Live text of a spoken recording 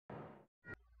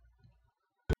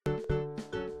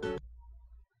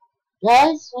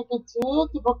Guys, welcome to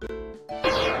the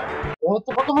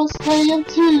Pokemon Stadium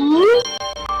 2.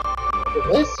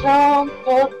 This round,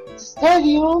 the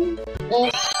stadium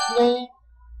is played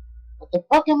with the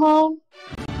Pokemon.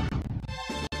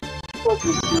 Let's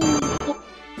see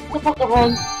the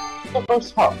Pokemon, the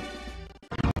first half.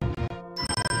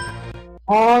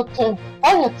 The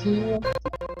fire team.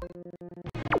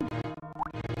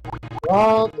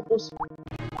 The first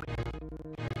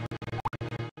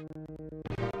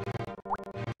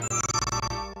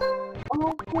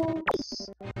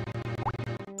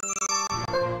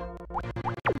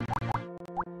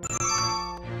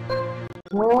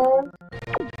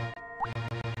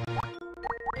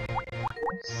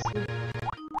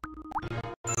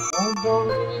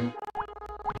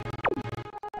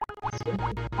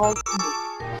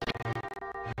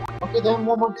Okay, then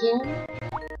one more team.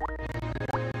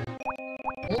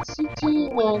 Let's see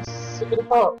team and second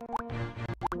apart.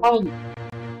 Finally.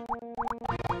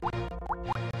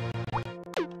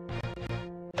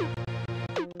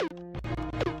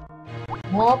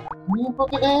 Now, new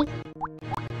Pokédex.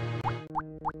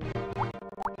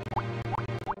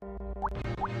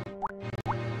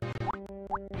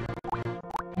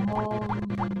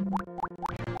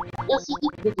 Let's see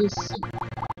if we see.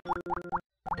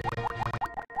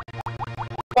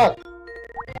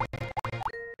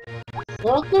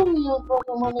 But the real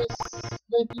Pokemon is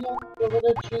Lydian, the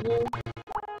Weather Chili,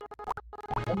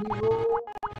 Amiibo.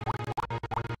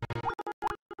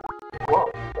 Wow,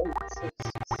 that's six.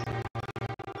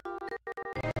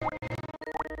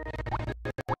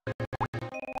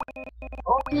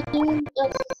 Okay, then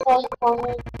that's a side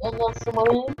planet and a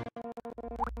submarine.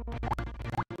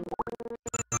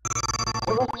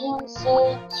 Everything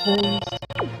said changed.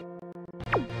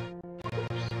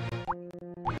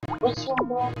 Question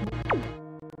mark.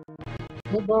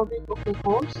 The Barbie of the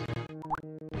course?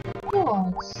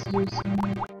 No, seriously.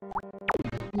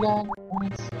 Plan on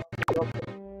itself.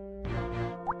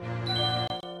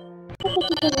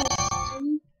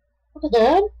 Okay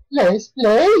then, let's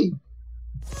play!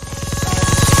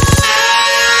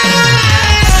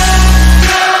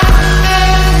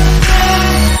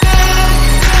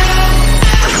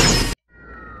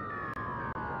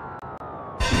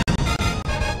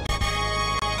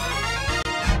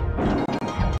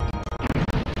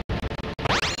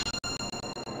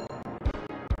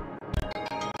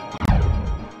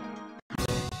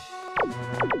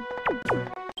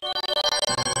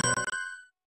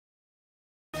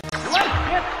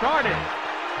 Started!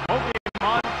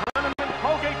 Pokemon Tournament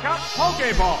Pokecup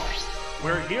Pokeball!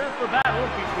 We're here for battles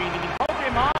between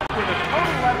Pokemon with a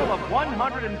total level of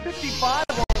 155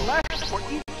 or less for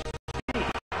each team.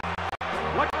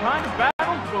 What kind of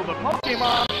battles will the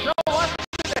Pokemon show us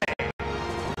today?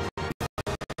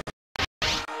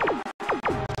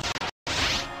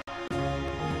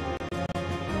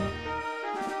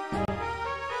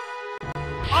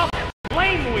 Up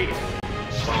Flame Wheel!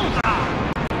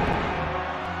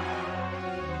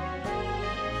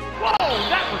 Whoa,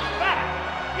 that was fast!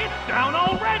 It's down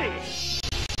already!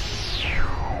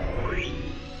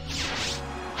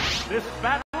 This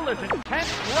battle is intense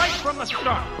right from the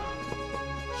start.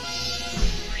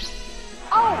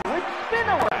 Oh, it's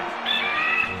Spinaway!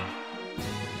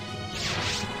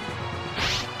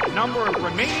 The number of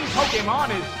remaining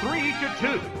Pokemon is 3 to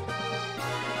 2.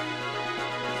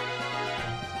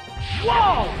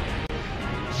 Whoa!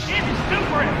 It's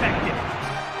super effective!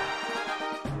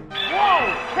 Whoa!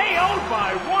 KO'd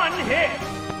by one hit!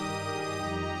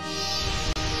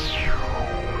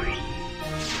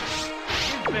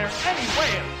 Is there any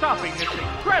way of stopping this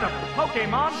incredible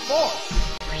Pokemon force?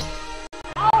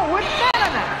 Oh, it's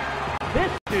Venonat!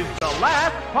 This is the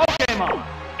last Pokemon!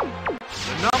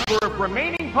 The number of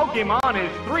remaining Pokemon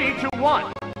is 3 to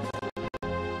 1.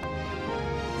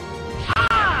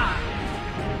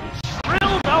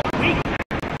 Drill the weakness!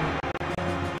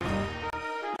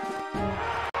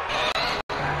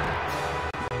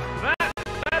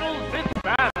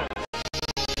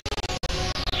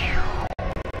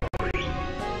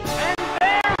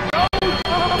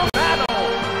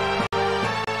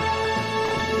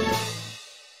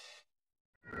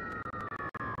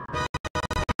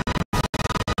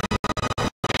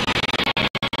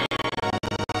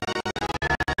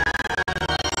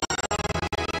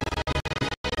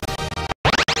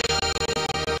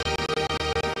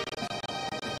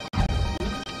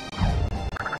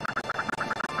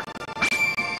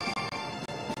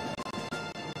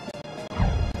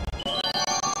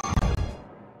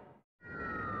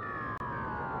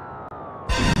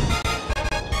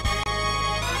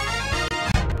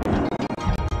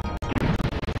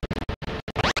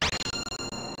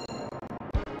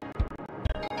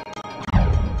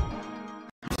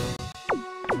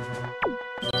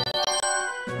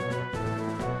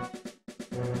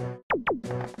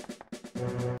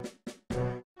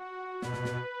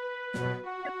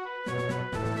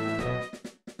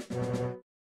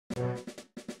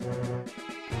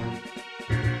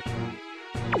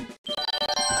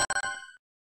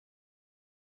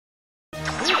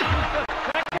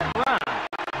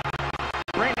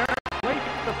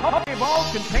 Pokeball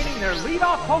containing their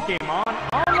leadoff Pokemon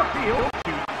on the field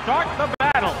to start the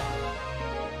battle.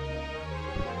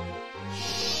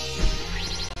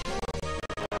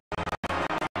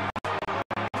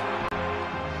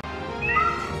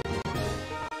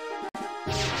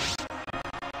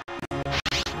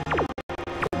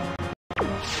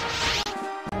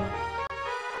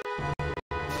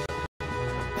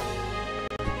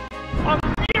 A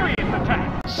serious attack.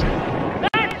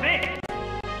 That's it.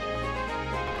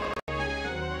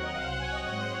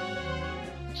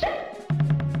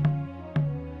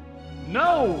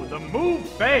 No, the move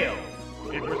failed.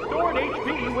 It restored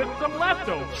HP with some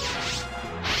leftovers.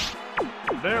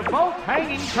 They're both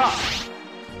hanging tough.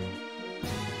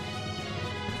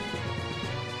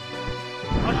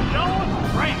 A show of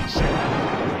strength.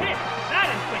 Hit! That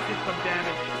inflicted some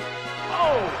damage.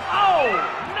 Oh!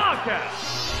 Knockout!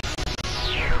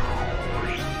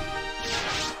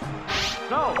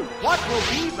 So, what will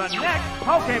be the next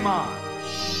Pokemon?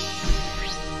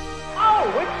 Oh,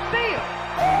 it's Steel!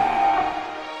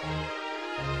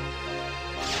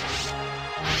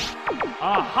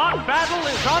 A hot battle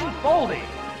is unfolding.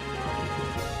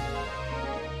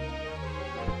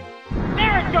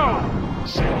 There it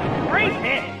goes! Great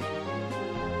hit!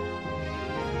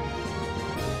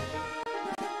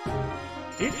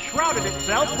 It shrouded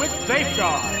itself with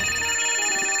safeguard.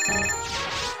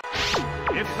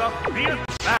 It's a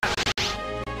fierce battle.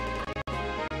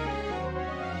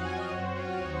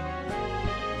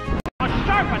 A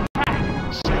sharp attack.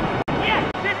 Yes,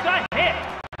 it's a hit.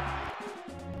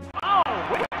 Oh,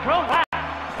 it collapsed.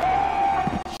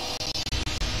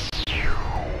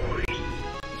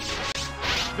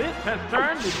 This has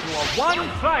turned into a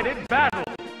one-sided battle.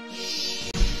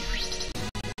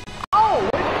 Oh,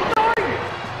 it's started.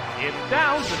 It's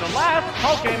down to the last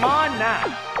Pokemon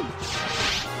now.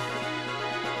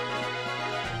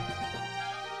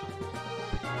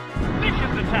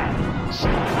 Vicious attack. A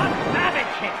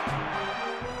savage hit.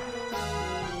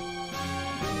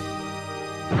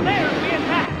 There's the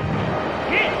attack.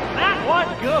 Hit. That was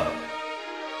good.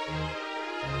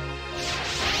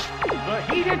 The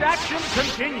heated action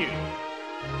continues.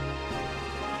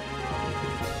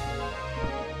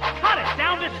 Cut it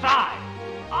down to side.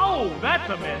 Oh, that's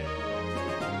a miss.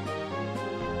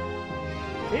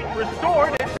 It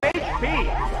restored its HP.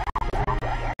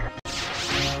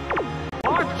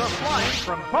 Sparks are flying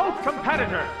from both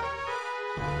competitors.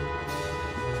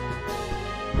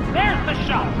 There's the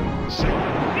shot.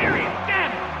 Serious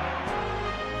damage.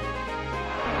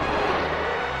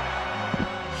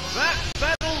 That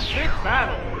settles this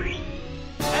battle.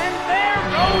 And there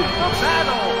goes the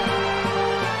battle.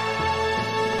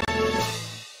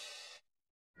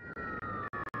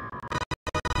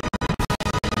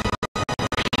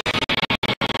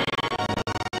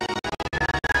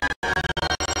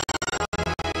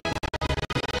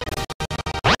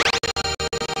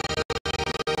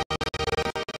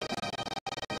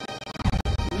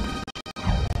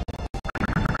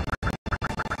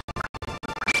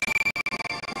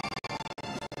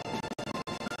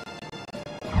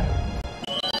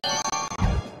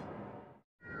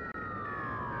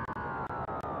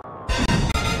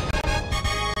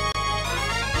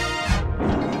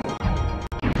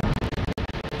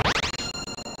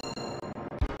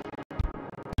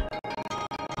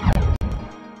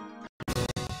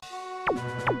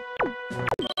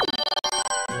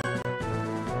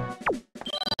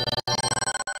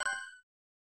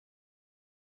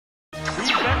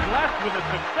 With a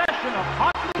succession of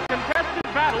hotly contested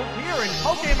battles here in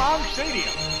Pokemon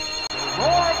Stadium. The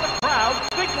roar of the crowd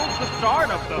signals the start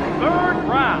of the third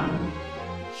round.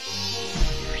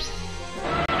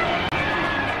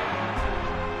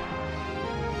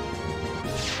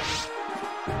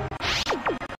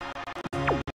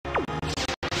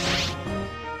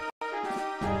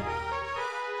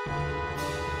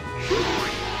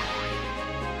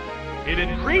 It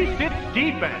increased its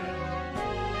defense.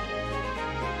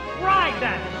 Ride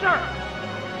that surf!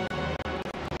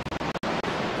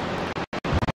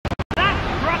 That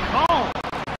struck home!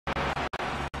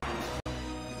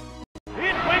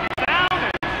 It went down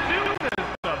as soon as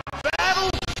the battle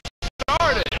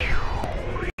started!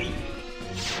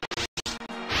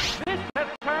 This has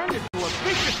turned into a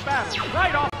vicious battle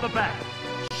right off the bat!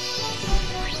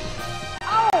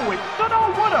 Oh, it's shoulda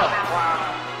woulda!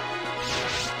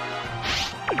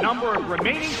 The number of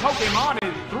remaining Pokemon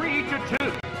is 3 to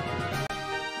 2.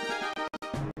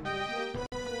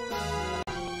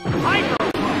 Hydro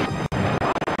Pump.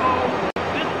 Uh-oh, is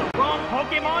this the wrong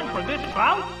Pokemon for this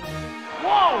bout?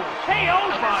 Whoa,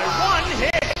 KO'd by one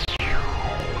hit.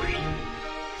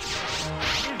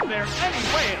 Is there any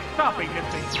way of stopping this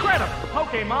incredible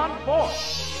Pokemon force?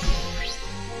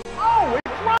 Oh,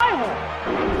 it's Rival.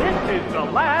 This is the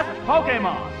last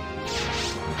Pokemon.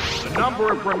 The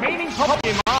number of remaining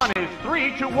Pokemon is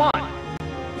 3 to 1.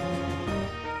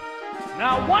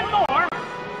 Now one more.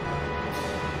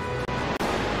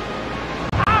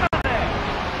 Out of there.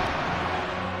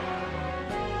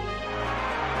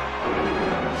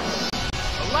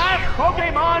 The last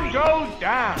Pokemon goes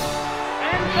down.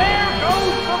 And there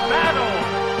goes the battle.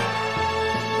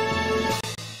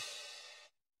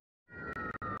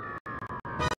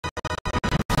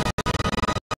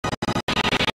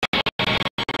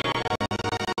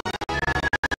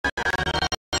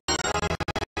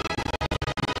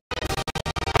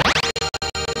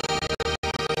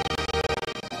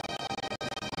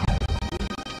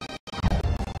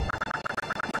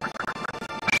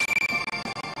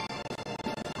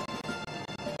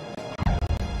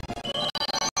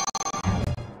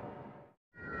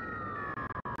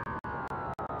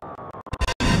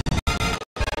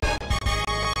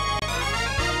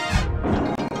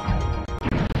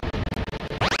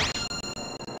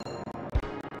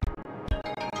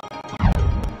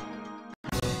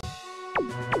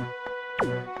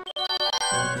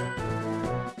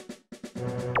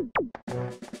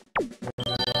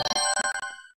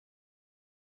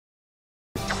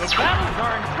 The battles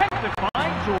are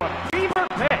intensifying to a fever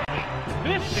pitch.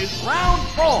 This is round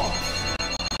 4.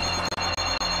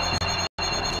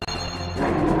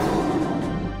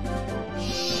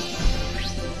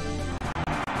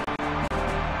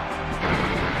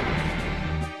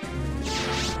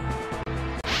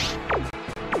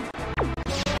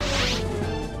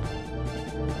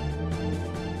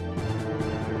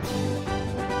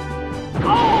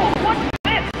 Oh, what's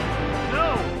this? No,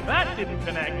 that didn't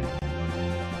connect.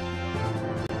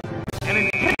 An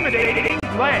intimidating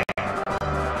glare.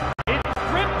 It's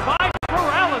gripped by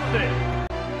paralysis.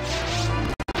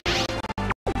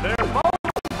 They're both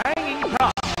hanging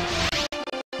tough.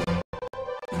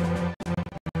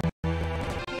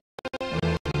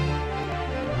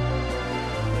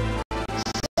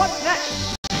 What's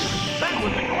next? That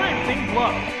was a glancing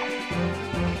blow.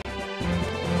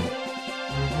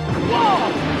 Whoa!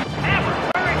 Hammered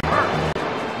where it hurt.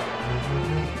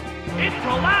 It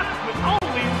collapsed with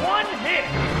only one hit.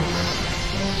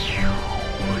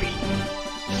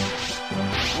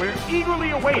 We're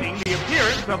eagerly awaiting the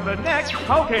appearance of the next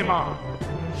Pokemon.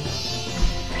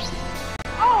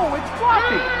 Oh, it's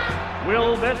Fluffy!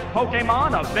 Will this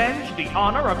Pokemon avenge the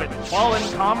honor of its fallen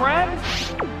comrade?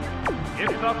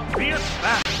 It's a fierce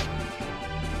battle.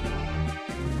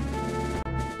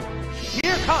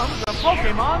 Here comes the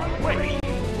Pokemon Switch.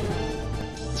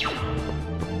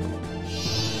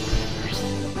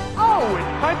 Oh,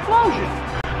 it's Typhlosion!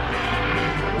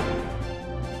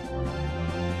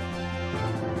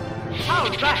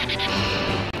 How's that?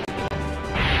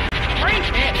 Great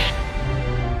hit!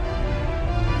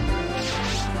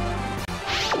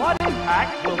 What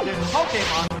impact will this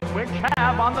Pokemon Switch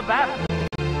have on the battle?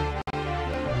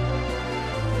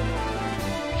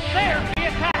 There's the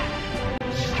attack!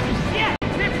 Yes,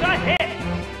 it's a hit!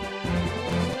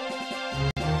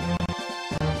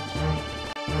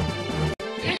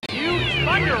 It's used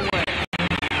Thunder Wave!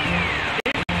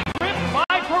 It's gripped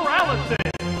by paralysis!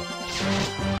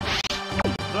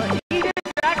 The heated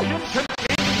action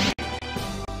continues!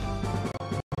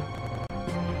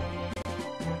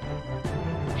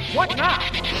 What now?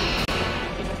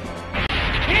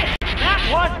 Hit! That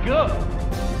was good!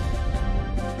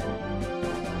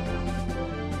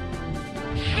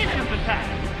 Vicious attack!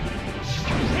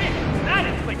 Hit! That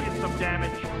inflicted some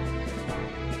damage!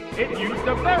 It used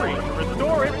a berry to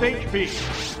restore its HP.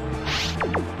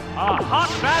 A hot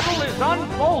battle is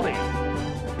unfolding!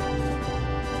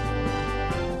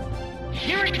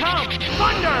 Here it comes!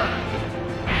 Thunder!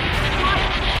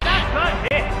 That's a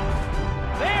hit!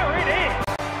 There it is!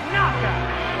 Knockout!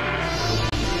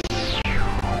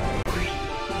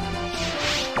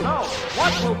 So,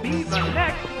 what will be the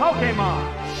next Pokemon?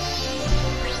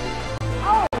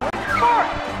 Oh, it's Spark!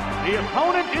 The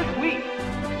opponent is weak.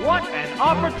 What an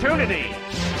opportunity!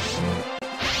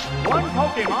 One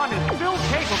Pokemon is still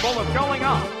capable of going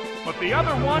up, but the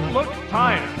other one looks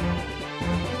tired.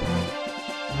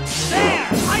 There!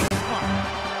 Ice Punch!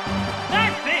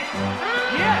 That's it!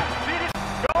 Yes, it is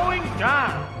going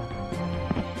down!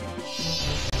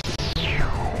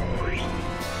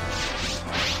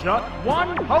 Just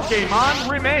one Pokemon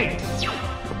remains.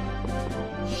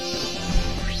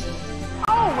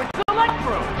 Oh,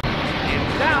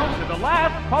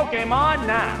 last Pokemon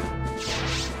now.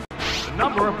 The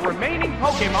number of remaining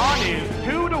Pokemon is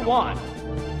 2 to 1.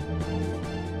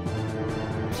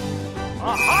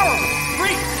 A horrible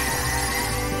streak!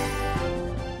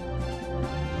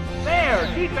 Their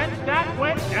defense stat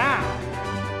went down.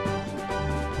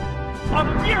 A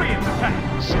furious attack!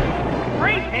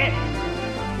 Great hit!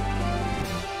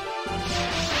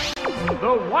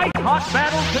 The white-hot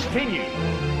battle continues.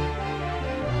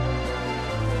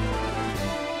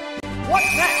 What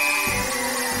next?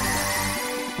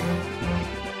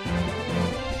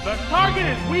 The target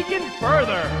is weakened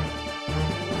further.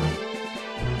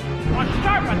 A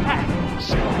sharp attack.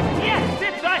 Yes,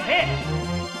 it's a hit.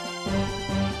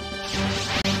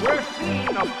 We're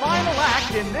seeing a final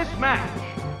act in this match.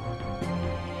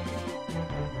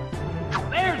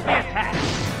 There's the attack.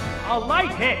 A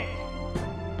light hit.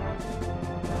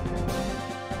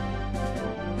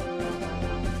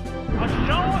 A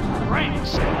show of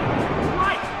strength.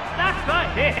 Right, that's a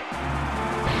hit.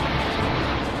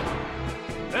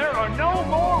 There are no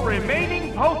more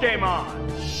remaining Pokemon.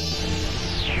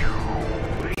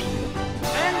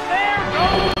 And there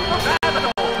goes the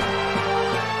battle.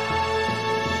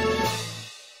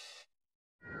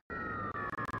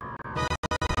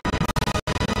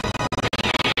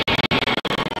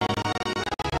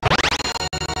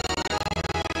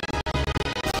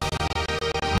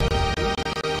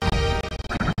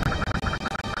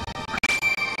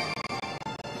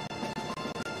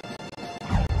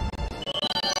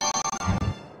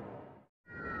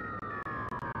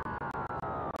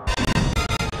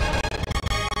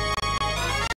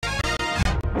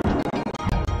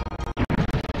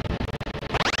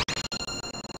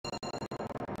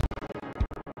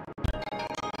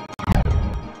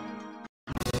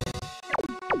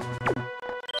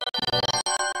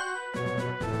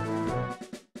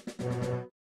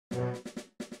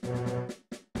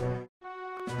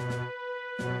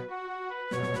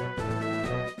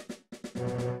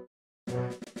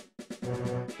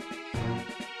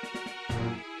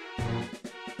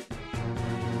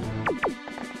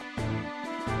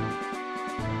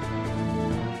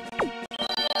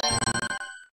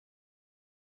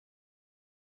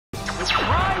 The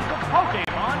cries of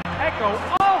Pokemon echo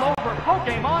all over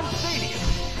Pokemon Stadium.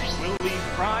 Will these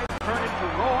cries turn into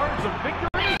roars of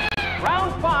victory?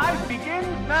 Round 5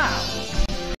 begins now.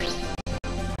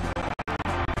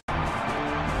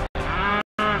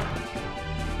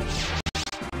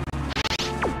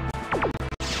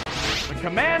 The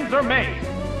commands are made.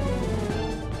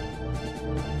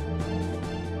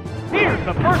 Here's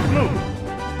the first move.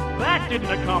 That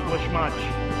didn't accomplish much.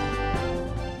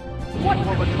 What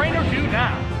will the trainer do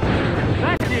now?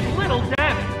 That did little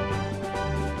damage.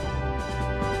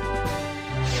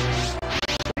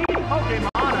 These Pokemon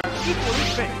are equally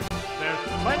fit. There's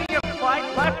plenty of fight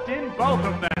left in both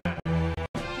of them.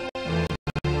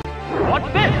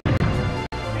 What's this?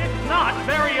 It's not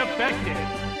very effective.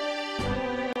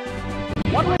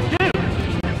 What will it do?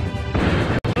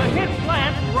 The hit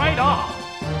lands right off.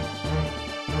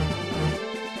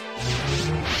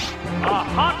 A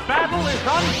hot battle is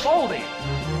unfolding.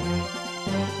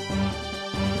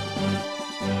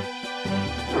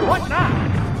 What now?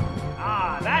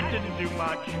 Ah, that didn't do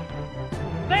much.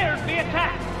 There's the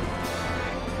attack.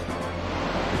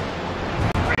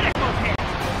 Critical hit.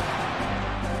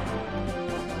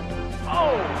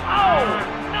 Oh,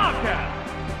 knockout.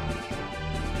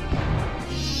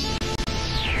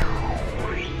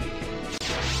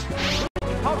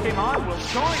 Pokemon will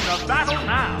join the battle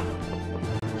now.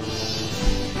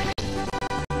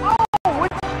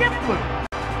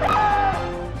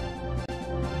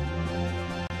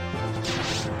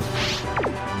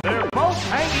 They're both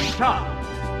hanging tough.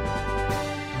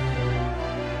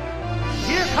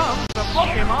 Here comes the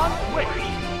Pokemon switch.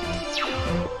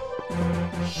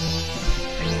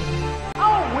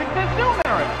 Oh, with the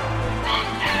Zoomerate!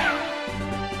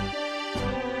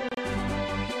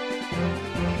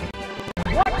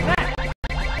 What next?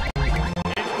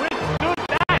 It withstood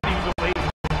that easily.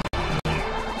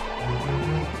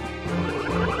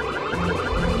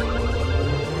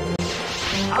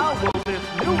 How will this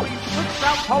newly switched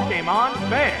out Pokemon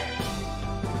fare?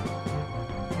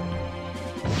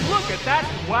 Look at that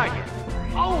swagger.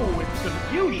 Oh, its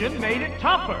confusion made it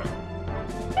tougher.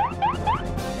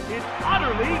 It's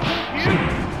utterly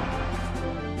confused.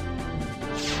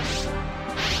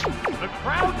 The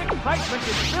crowd's excitement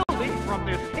is building from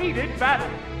this heated battle.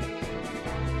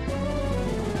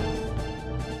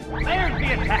 There's the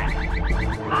attack.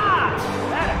 Ah,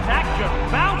 that attack just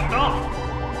bounced off.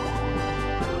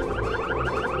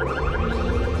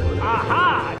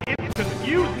 Aha! It's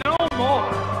confused no more!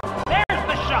 There's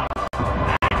the shot!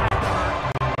 That has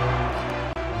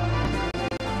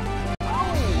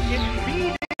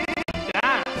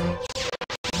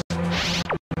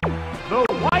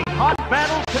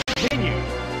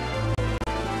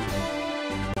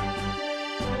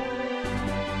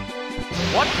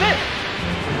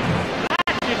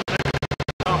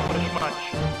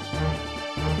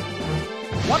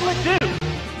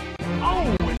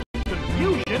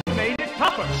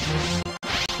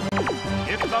effort.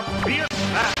 It's a fierce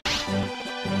battle.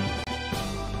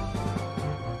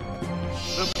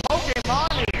 The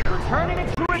Pokemon is returning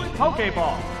to its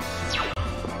Pokeball.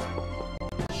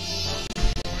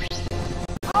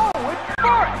 Oh, it's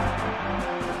burst!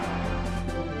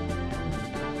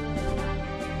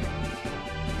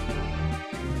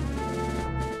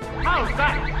 How's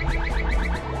that?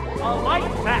 A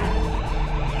light pack.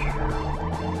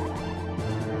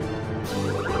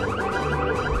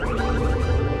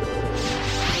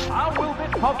 How will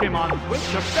this Pokemon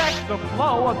switch affect the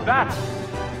flow of battle?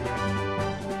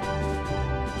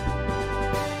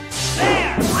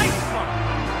 There! Ice One!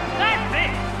 That's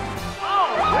it!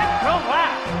 Oh, it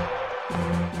collapsed!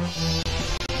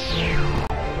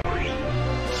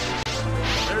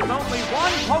 There's only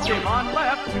one Pokemon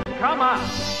left to come out.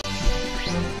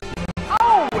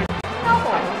 Oh, it's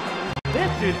Snubble!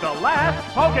 This is the last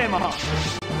Pokemon.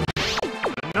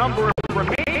 The number of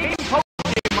remaining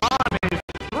Pokemon is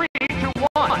 3 to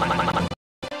 1.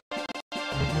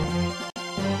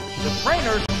 The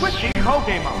trainer's switching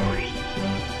Pokemon.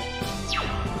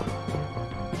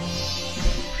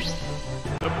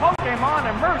 The Pokemon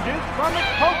emerges from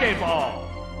its Pokeball.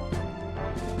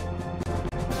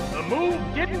 The move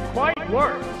didn't quite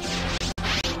work.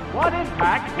 What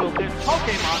impact will this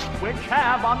Pokemon switch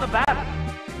have on the battle?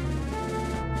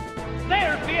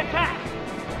 There's the attack!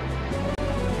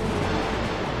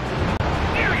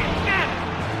 Serious damage!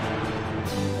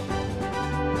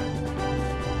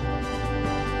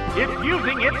 It's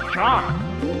using its charm.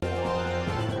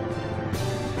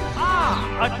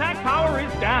 Ah! Attack power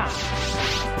is down.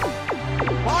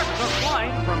 Sparks are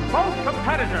flying from both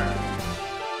competitors.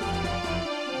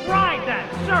 Ride that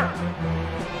surf!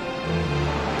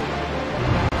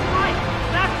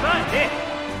 That's a hit!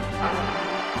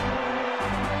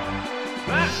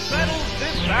 That settles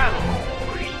this battle!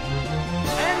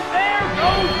 And there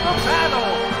goes the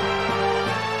battle!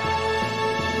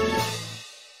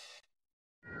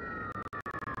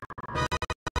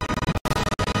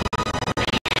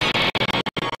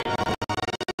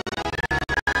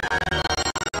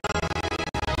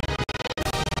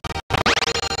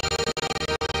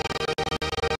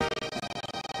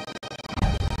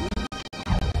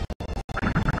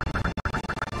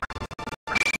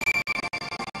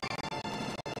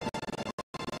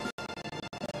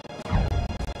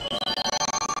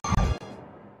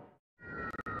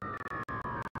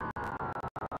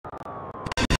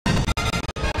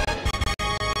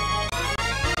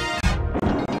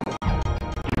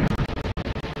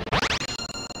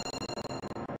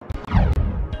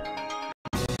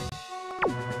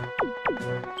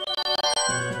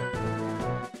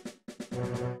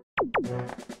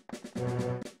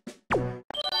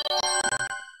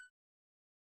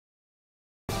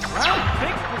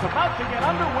 About to get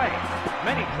underway.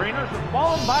 Many trainers have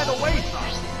fallen by the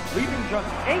wayside, leaving just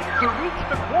 8 to reach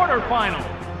the quarterfinals.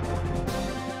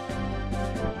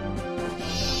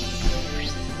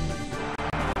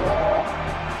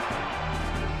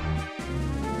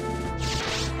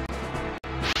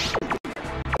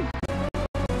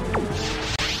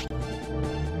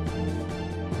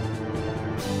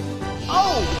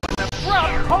 Oh, an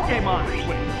abrupt Pokemon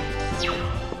switch.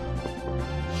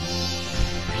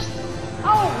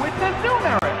 Oh, it's a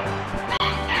Zoomerate!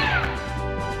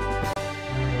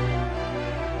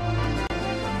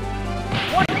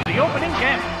 What's the opening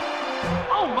game?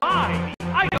 Oh my! The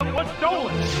item was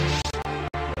stolen!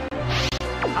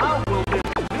 How will this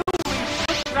newly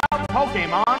switched out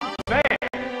Pokemon fare?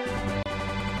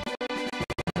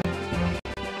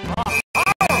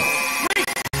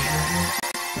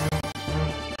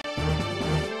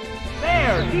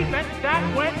 There! Defense stat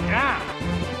went down!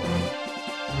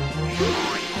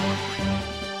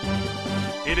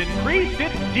 It increased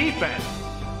its defense.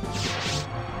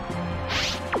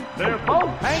 They're both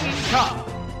hanging tough.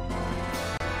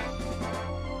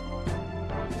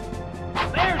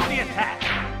 There's the attack.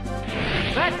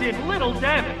 That did little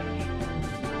damage.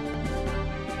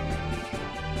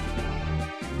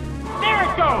 There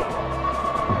it goes.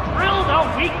 Drilled a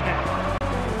weakness.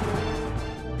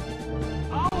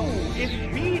 Oh, its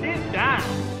speed is down.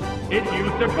 It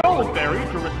used a Gold Berry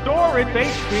to restore its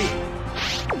HP.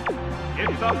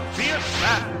 It's a fierce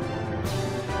battle.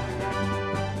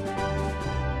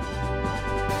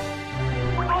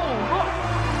 Oh, look!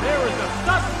 There is a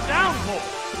sudden downpour.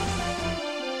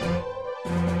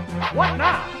 What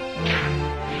now?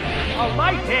 A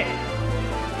light hit.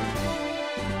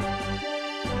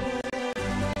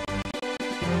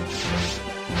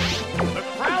 The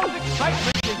crowd's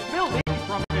excitement is building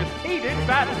from this heated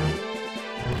battle.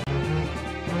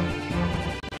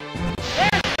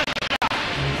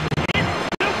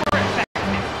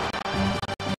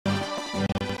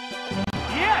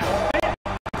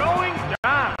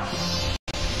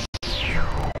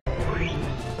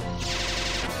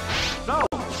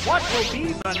 will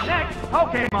be the next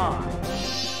Pokemon.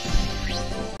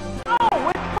 Oh,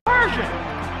 it's Persian!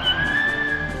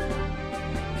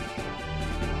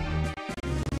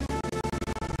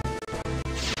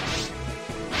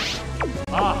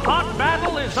 A hot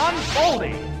battle is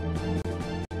unfolding.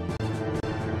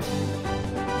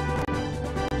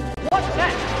 What's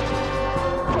next?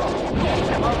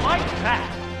 A light pack.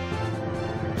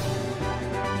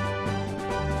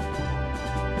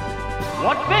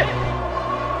 What's this?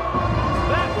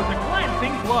 That was a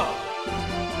glancing blow.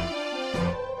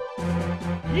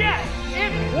 Yes,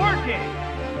 it's working!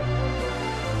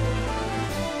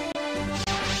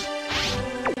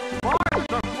 Sparks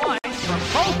are flying from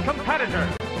both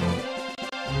competitors.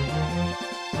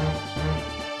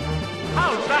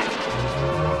 How's that?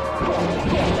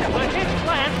 The hit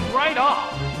glanced right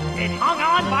off. It hung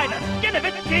on by the skin of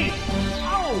its teeth.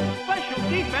 Oh, special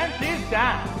defense is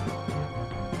down.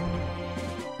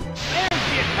 There's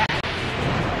the attack.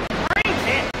 Great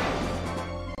hit.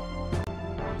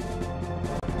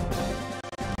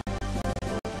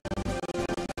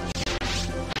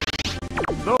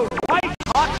 The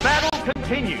white-hot battle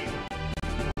continues.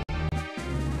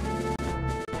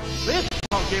 This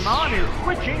Pokemon is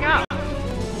switching out.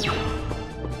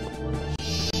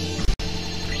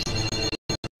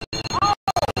 Oh,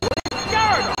 it's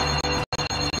Gyarados!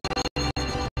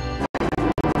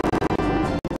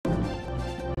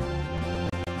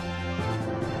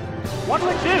 What'll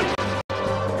it do?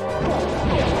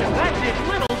 That did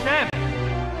little damage.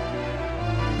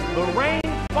 The rain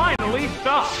finally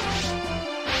stops.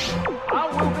 How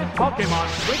will this Pokemon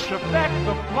switch affect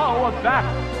the flow of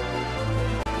battle?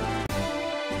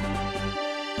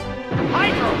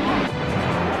 Hydro Pump!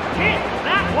 Hit!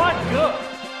 That was good!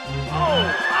 Oh!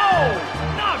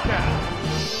 Knockout!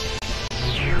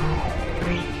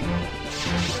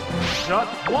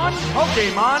 Just one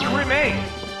Pokemon remains.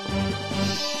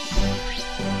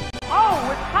 Oh,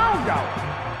 it's Houndour!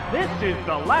 This is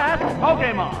the last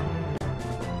Pokemon.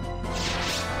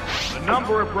 The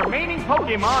number of remaining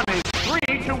Pokemon is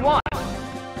 3-1.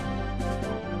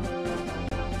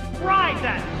 Ride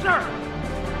that surf!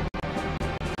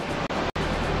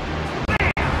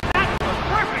 Bam! That was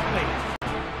perfectly!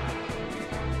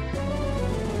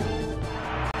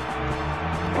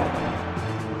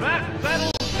 That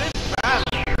settles this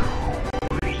battle.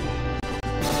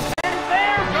 And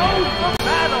there goes the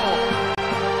battle!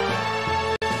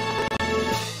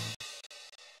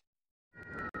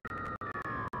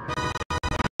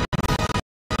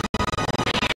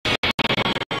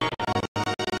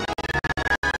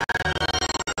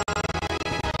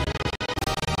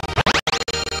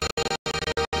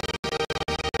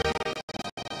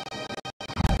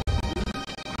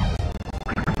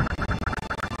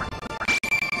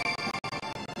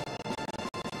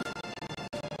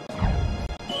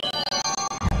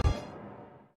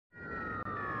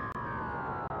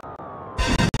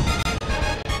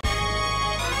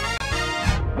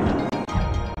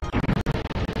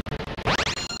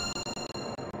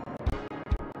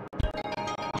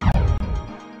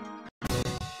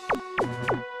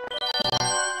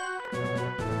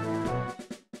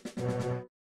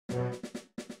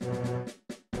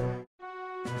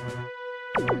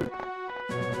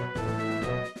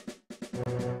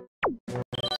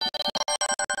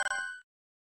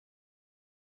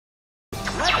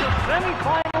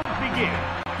 Semi-finals begin.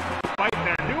 Despite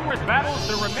their numerous battles,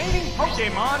 the remaining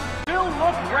Pokemon still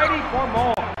look ready for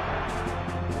more.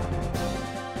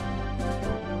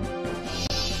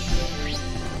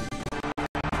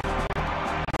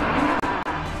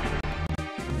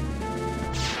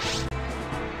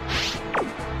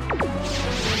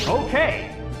 Okay.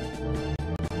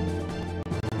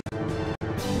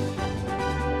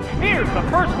 Here's the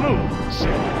first move.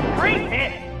 Great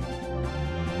hit.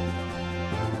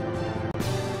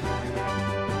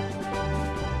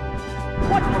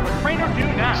 What will the trainer do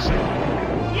now?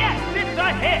 Yes, it's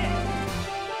a hit!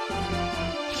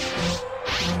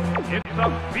 It's a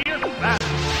fierce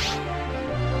battle.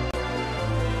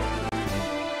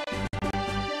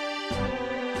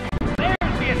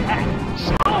 There's the attack.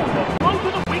 Oh, the blow to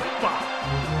the weak spot.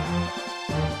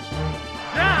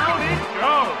 Down it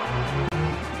goes.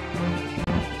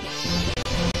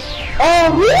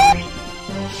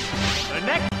 The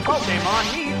next Pokemon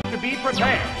needs to be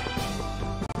prepared.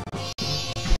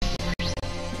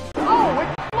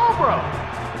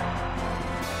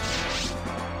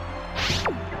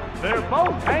 They're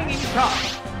both hanging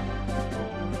tough.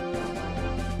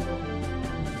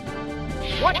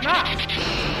 What now? It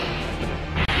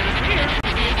appears to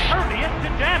be impervious to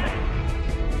damage.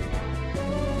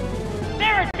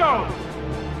 There it goes!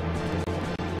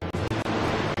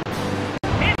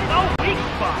 It's over!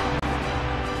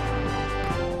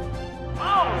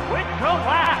 Quick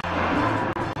collapse!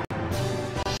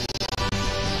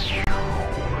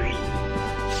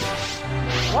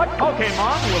 What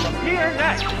Pokemon will appear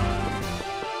next?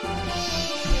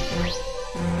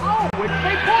 Oh, it's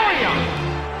Vaporeon!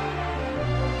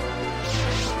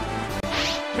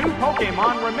 2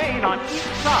 Pokemon remain on each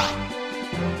side.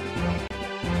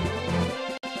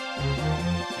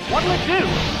 What'll it do?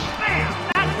 Bam!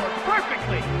 That worked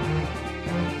perfectly!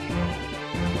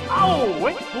 Oh,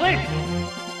 it blinked!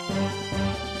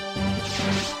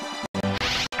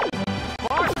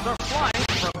 Sparks are flying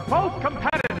from both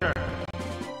competitors.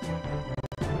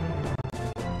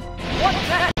 What's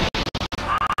that?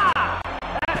 Ah!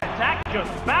 That attack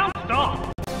just bounced off.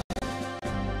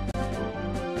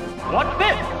 What's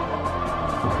this?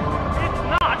 It's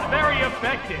not very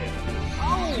effective.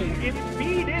 Oh, its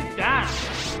speed is down.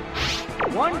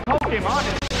 One Pokemon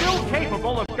is still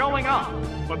capable of going up,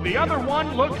 but the other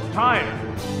one looks tired.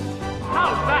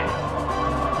 How's that?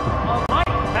 A light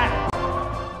pack.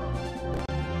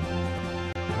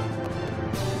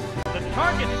 The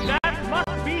target stats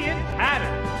must be in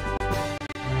tatters.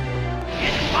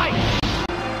 It bites.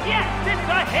 Yes, it's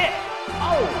a hit.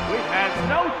 Oh, it has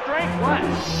no strength left.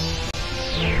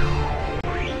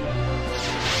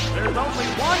 There's only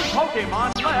one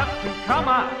Pokemon left to come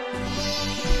out.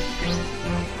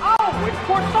 Oh, it's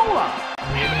Corsola!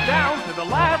 It's down to the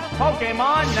last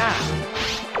Pokemon now.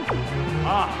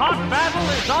 A hot battle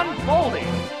is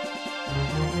unfolding.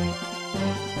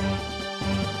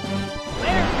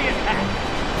 There's the attack.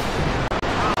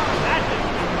 That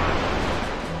didn't do much.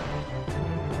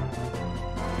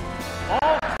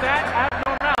 All stat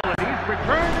abnormalities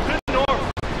return to normal.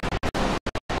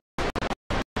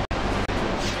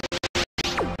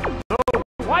 The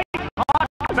white-hot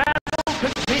battle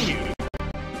continues.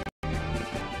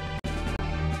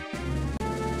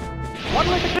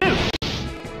 What'll it do?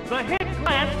 The hit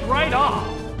glanced right off.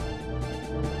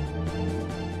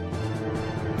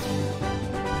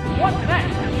 What's that?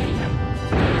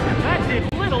 That did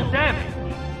little damage.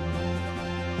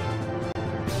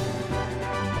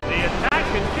 The attack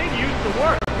continues to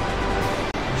work.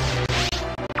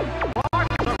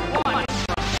 Sparks are flying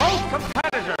from both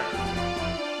competitors.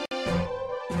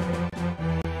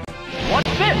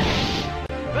 What's this?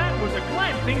 That was a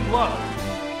glancing blow.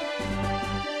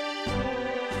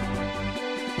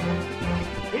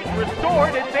 It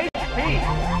restored its HP.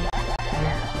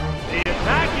 The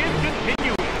attack is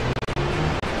continuing.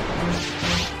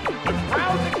 The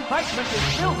crowd's excitement is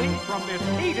building from this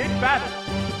heated battle.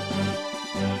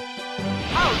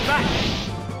 How's that?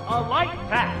 A light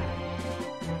pack.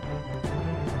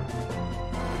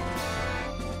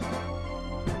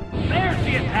 There's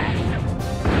the attack.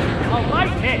 A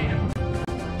light hit.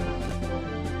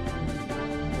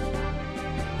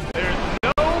 There's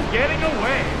no getting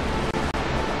away.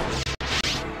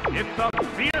 It's a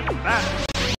fierce battle.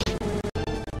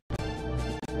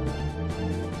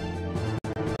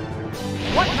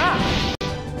 What now?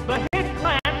 The hit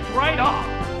glanced right off.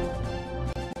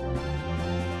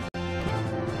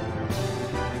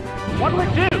 What'll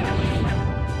it do?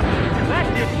 That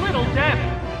did little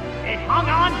damage. It hung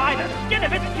on by the skin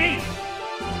of its teeth.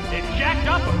 It jacked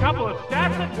up a couple of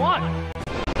stats at once.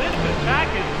 This attack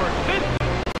is persistent.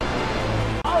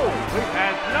 Oh, it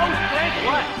has no strength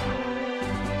left.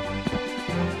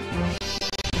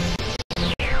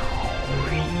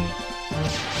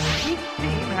 Each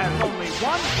team has only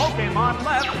one Pokemon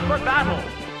left for battle.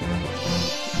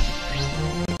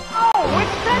 Oh,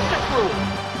 it's Tentacruel!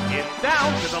 It's down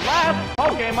to the last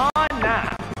Pokemon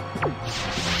now.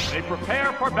 They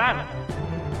prepare for battle.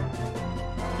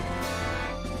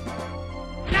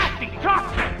 Nasty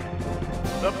toxin!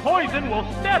 The poison will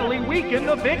steadily weaken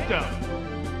the victim.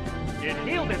 It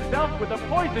healed itself with a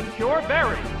poison cure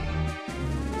berry.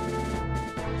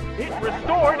 It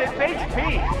restored its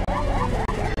HP.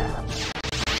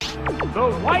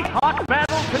 The white-hot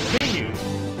battle continues.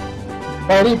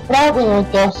 Very proud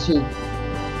of Yoshi.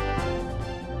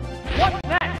 What's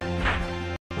that?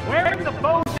 Wearing the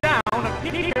bow down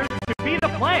appears to be the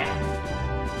plan.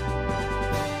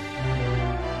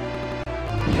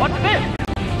 What's this?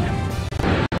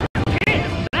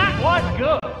 Damn, that was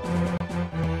good.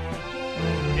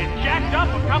 It jacked up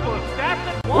a couple of stats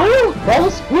at once. Ooh, that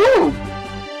was cool.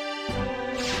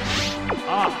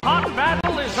 A hot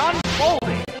battle is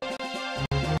unfolding.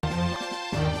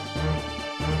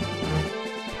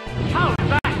 How's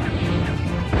that?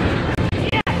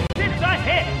 Yes, it's a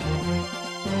hit.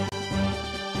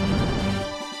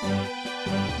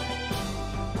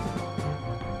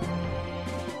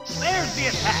 There's the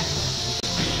attack.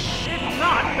 It's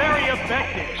not very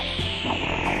effective.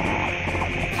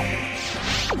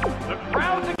 The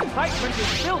crowd's excitement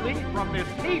is building from this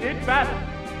heated battle.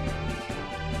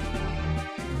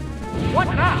 What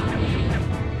now?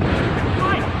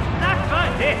 Right, that's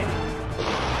a hit.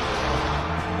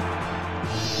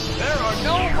 There are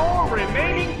no more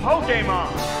remaining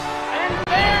Pokemon. And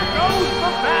there goes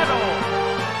the battle.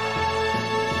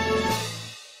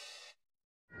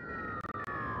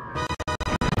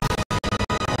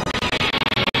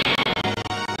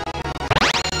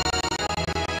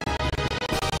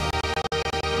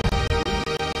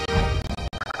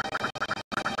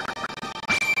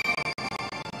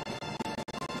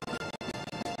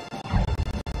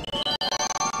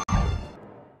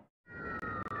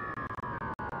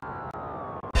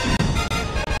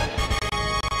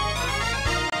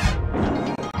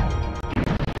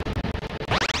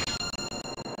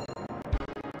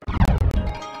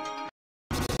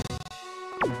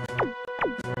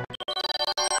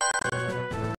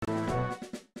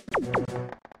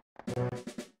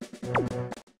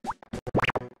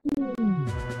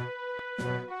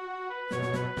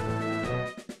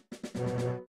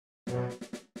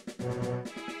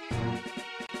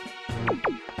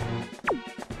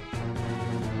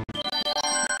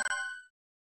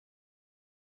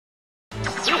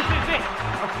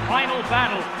 Final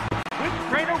battle. Which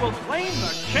trainer will claim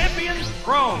the champion's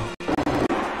throne?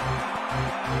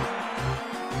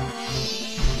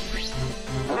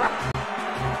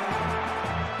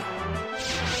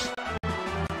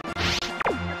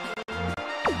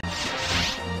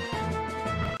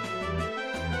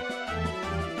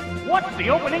 What's the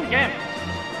opening gambit?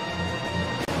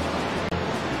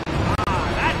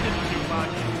 That didn't do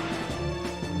much.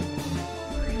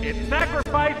 It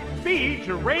sacrificed speed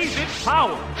to raise its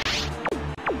power.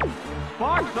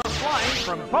 Sparks are flying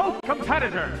from both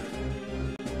competitors.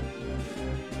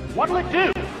 What'll it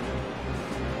do?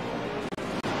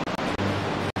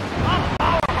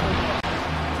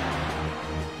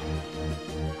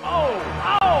 Oh,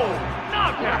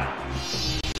 knockout!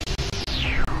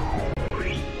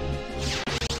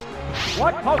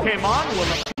 What Pokemon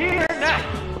will appear next?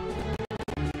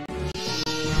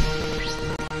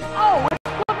 Oh, it's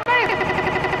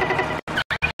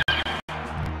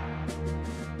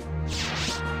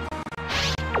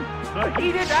the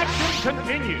heated action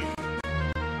continues.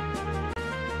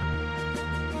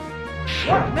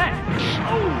 What's next?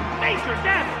 Oh, nature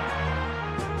damage!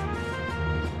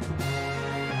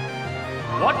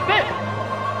 What's this?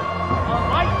 A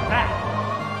light pack.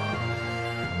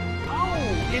 Oh,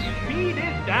 its speed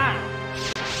is down.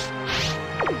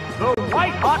 The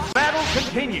white-hot battle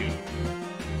continues.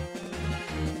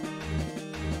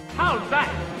 How's that?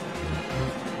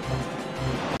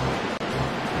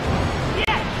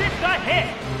 A hit!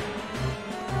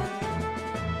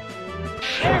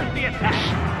 There's the attack!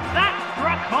 That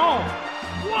struck home!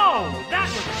 Whoa! That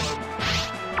was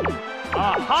close! A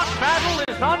hot battle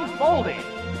is unfolding!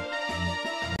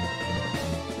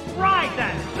 Ride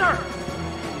that surf!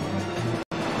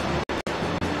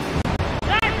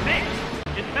 That's it!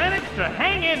 It managed to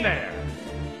hang in there!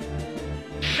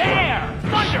 There!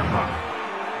 Thunderbolt!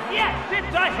 Yes,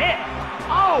 it's a hit!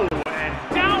 Oh, and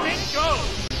down it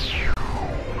goes!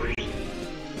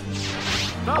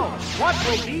 So, what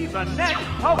will be the next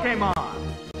Pokemon?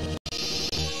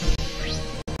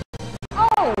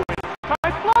 Oh, it's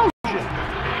Typhlosion!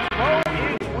 Foe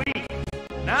is weak.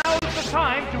 Now's the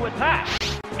time to attack.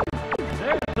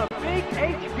 There's a big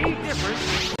HP difference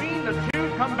between the two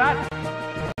combatants.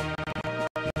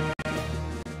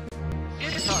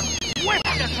 It's a swift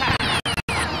attack!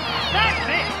 That's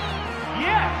it!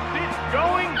 Yes, it's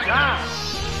going down!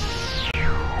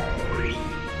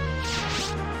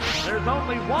 There's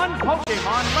only one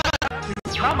Pokemon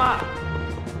left to come up.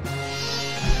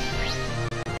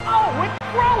 Oh, it's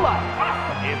Rolla!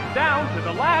 It's down to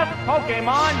the last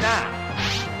Pokemon now.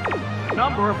 The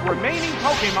number of remaining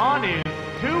Pokemon is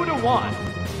 2 to 1.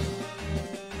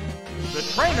 The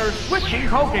trainer's switching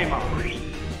Pokemon.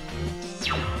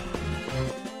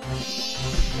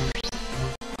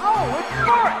 Oh, it's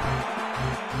Forest!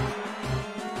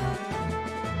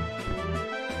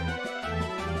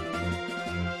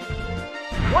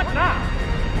 What now?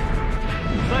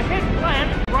 The hit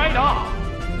lands right off.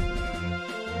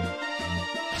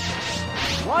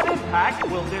 What impact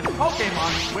will this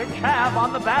Pokemon switch have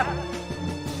on the battle?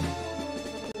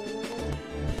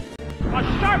 A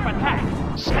sharp attack!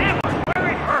 Hammer where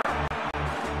it hurts!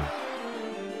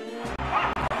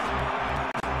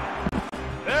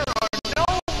 There are no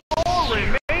more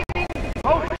remaining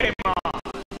Pokemon!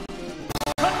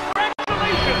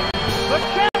 Congratulations! The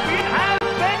champion has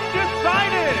been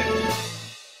decided!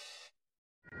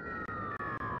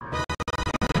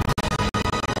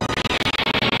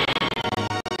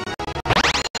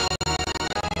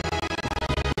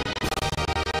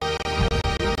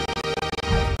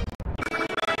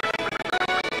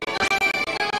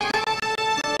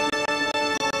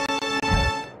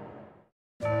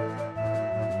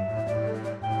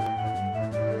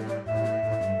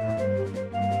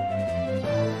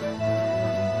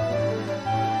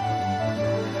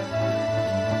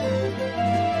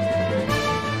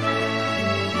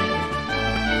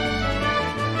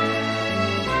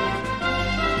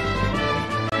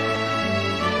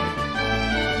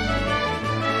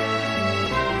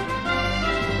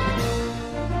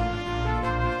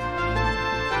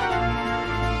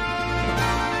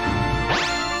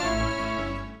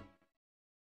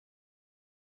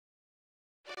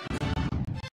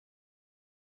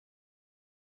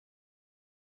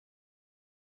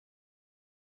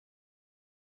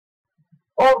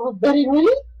 Oh, very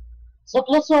really? So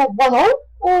close to 1 hour?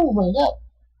 Oh my god.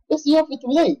 Let's see if it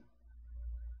today.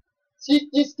 See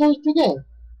this story again.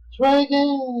 Try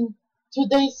again 2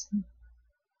 days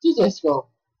ago.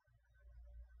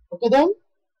 Okay then?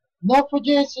 Don't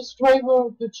forget to subscribe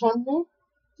to the channel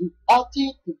to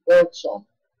active to bell channel.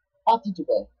 Active to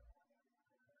bell.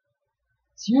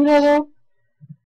 See you later.